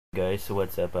Guys, so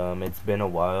what's up? It's been a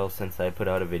while since I put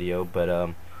out a video,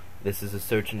 but this is a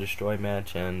search and destroy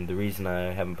match, and the reason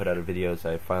I haven't put out a video is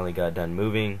I finally got done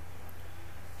moving,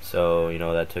 so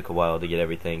that took a while to get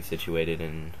everything situated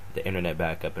and the internet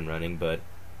back up and running. But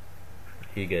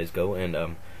here you guys go,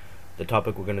 and the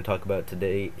topic we're going to talk about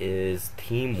today is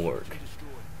teamwork.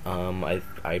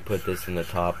 I put this in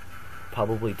the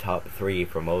probably top 3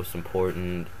 for most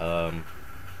important.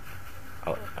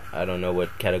 I don't know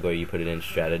what category you put it in,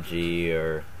 strategy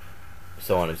or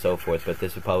so on and so forth, but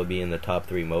this would probably be in the top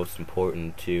 3 most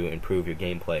important to improve your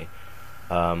gameplay.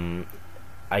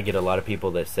 I get a lot of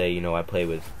people that say, I play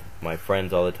with my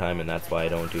friends all the time and that's why I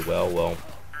don't do well.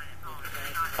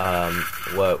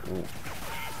 Well,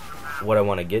 what I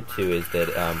want to get to is that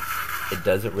it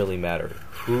doesn't really matter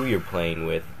who you're playing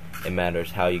with, it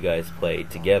matters how you guys play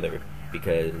together,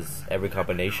 because every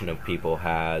combination of people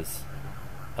has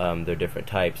their different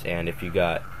types, and if you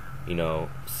got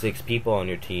 6 people on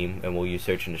your team, and we'll use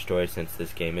search and destroy since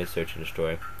this game is search and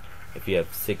destroy. If you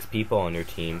have 6 people on your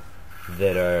team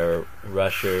that are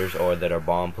rushers or that are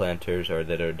bomb planters or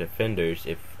that are defenders,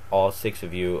 if all 6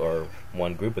 of you are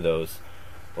one group of those,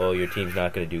 well, your team's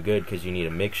not going to do good because you need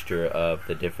a mixture of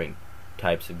the different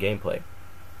types of gameplay.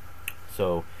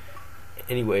 So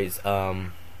anyways,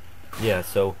 yeah,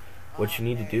 so what you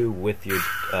need to do with your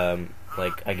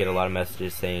like, I get a lot of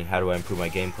messages saying, how do I improve my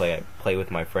gameplay? I play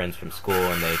with my friends from school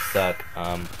and they suck.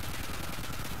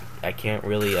 I can't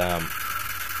really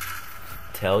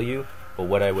tell you, but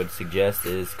what I would suggest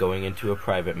is going into a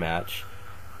private match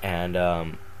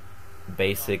and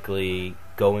basically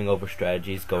going over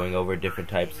strategies, going over different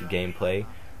types of gameplay,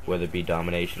 whether it be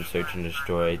domination, search and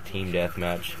destroy, team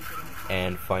deathmatch,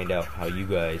 and find out how you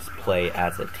guys play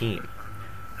as a team.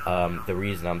 The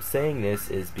reason I'm saying this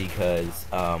is because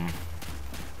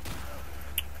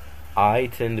I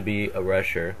tend to be a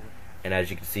rusher, and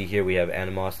as you can see here we have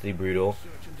Animosity, Brutal,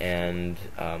 and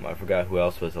I forgot who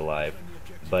else was alive,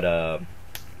 but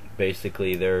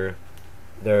basically they're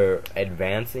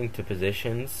advancing to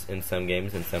positions in some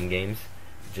games,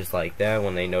 just like that.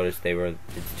 When they notice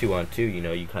it's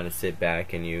 2-on-2, you kind of sit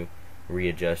back and you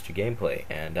readjust your gameplay,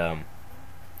 and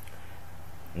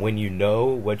when you know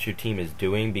what your team is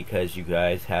doing because you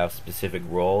guys have specific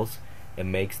roles, it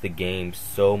makes the game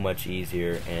so much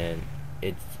easier, and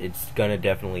it's gonna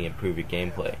definitely improve your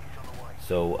gameplay.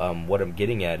 So what I'm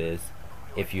getting at is,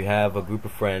 if you have a group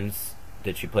of friends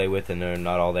that you play with and they're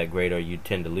not all that great, or you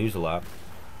tend to lose a lot,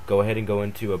 go ahead and go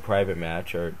into a private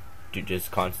match, or do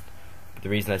just the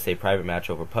reason I say private match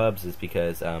over pubs is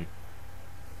because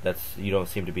you don't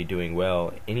seem to be doing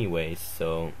well anyways,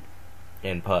 so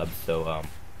in pubs, so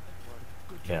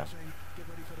yeah.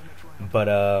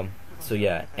 But so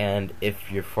yeah, and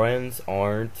if your friends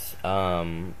aren't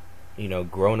grown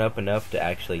up enough to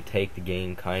actually take the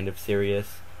game kind of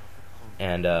serious,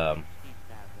 and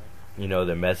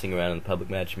they're messing around in the public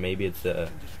match, maybe it's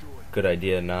a good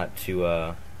idea not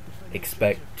to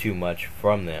expect too much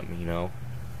from them.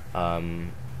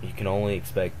 You can only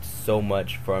expect so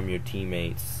much from your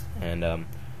teammates, and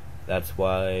that's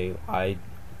why I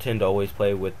tend to always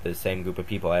play with the same group of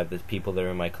people. I have the people that are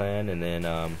in my clan, and then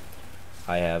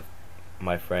I have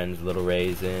my friends Little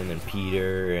Raisin and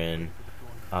Peter and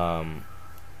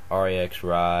RAX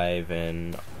Rive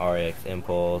and RAX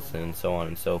Impulse and so on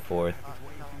and so forth.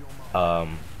 I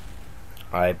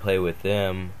play with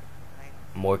them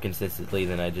more consistently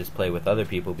than I just play with other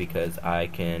people, because I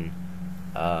can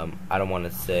I don't want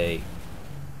to say,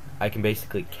 I can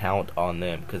basically count on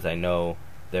them because I know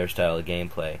their style of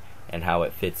gameplay and how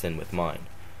it fits in with mine.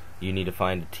 You need to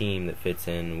find a team that fits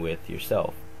in with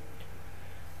yourself.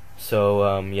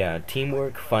 So yeah,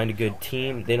 teamwork, find a good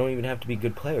team. They don't even have to be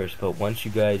good players, but once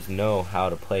you guys know how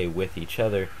to play with each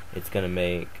other, it's going to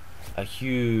make a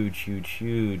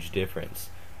huge difference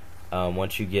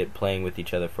once you get playing with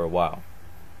each other for a while.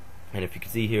 And if you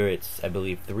can see here, it's, I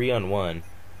believe, 3-on-1.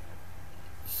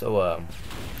 So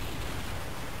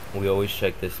we always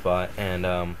check this spot,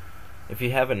 and if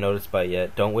you haven't noticed by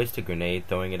yet, don't waste a grenade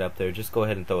throwing it up there. Just go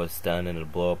ahead and throw a stun and it'll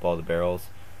blow up all the barrels.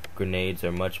 Grenades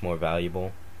are much more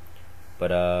valuable.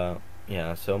 But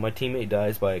yeah, so my teammate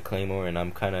dies by a claymore, and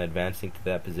I'm kind of advancing to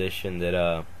that position that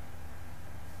to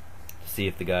see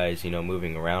if the guy's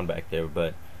moving around back there,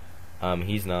 but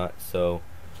he's not. So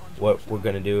what we're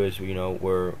gonna do is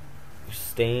we're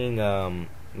staying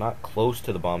not close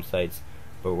to the bomb sites,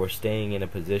 but we're staying in a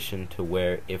position to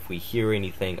where if we hear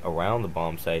anything around the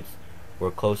bomb sites, we're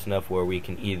close enough where we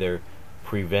can either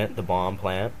prevent the bomb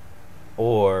plant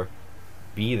or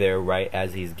be there right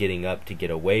as he's getting up to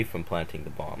get away from planting the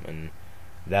bomb. And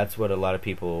that's what a lot of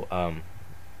people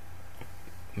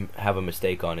have a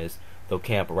mistake on, is they'll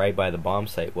camp right by the bomb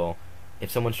site. Well, if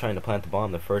someone's trying to plant the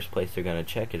bomb, the first place they're going to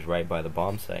check is right by the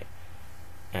bomb site,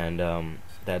 and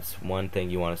that's one thing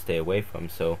you want to stay away from.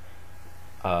 So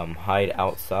hide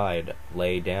outside,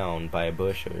 lay down by a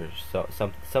bush or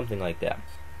something like that.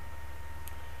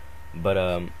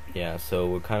 But yeah, so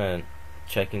we're kind of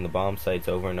checking the bomb sites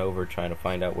over and over, trying to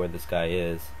find out where this guy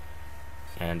is,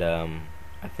 and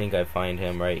I think I find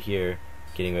him right here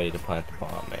getting ready to plant the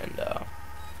bomb. And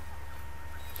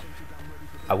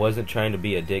I wasn't trying to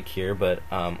be a dick here, but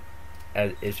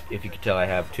if you could tell, I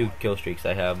have 2 kill streaks.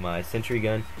 I have my sentry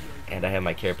gun and I have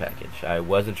my care package. I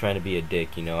wasn't trying to be a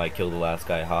dick, you know, I killed the last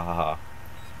guy, ha ha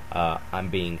ha. I'm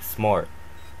being smart.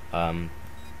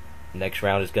 Next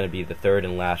round is going to be the 3rd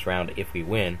and last round if we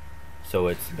win, so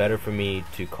it's better for me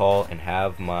to call and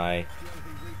have my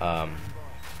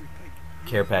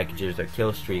care packages or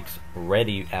kill streaks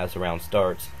ready as the round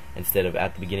starts, instead of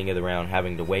at the beginning of the round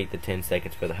having to wait the 10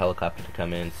 seconds for the helicopter to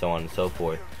come in, so on and so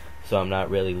forth. So I'm not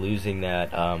really losing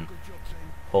that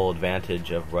whole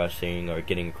advantage of rushing or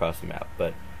getting across the map.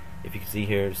 But if you can see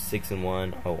here, 6 and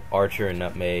 1. Oh, Archer and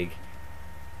Nutmeg,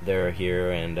 they're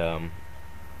here, and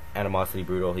Animosity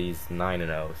Brutal, he's 9 and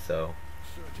 0. So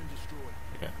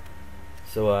yeah.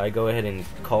 So I go ahead and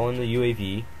call in the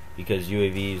UAV, because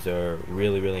UAVs are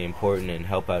really important and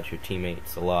help out your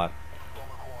teammates a lot.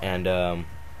 And I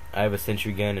have a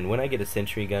sentry gun, and when I get a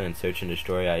sentry gun in Search and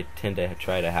Destroy, I tend to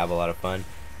try to have a lot of fun.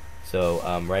 So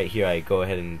right here, I go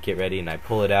ahead and get ready, and I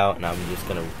pull it out, and I'm just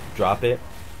gonna drop it.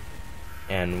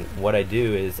 And what I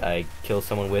do is I kill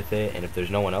someone with it, and if there's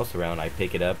no one else around, I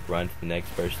pick it up, run to the next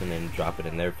person, and drop it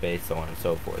in their face, so on and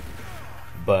so forth.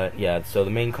 But yeah, so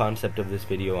the main concept of this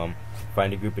video,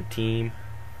 find a group of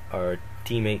or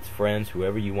teammates, friends,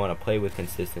 whoever you want to play with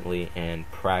consistently, and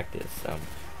practice.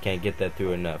 Can't get that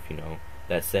through enough, you know.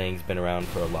 That saying's been around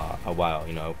for a while,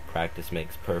 you know. Practice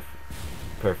makes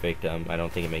perfect. I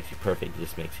don't think it makes you perfect, it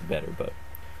just makes you better. But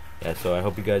yeah, so I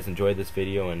hope you guys enjoyed this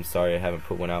video, and sorry I haven't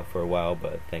put one out for a while,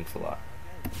 but thanks a lot.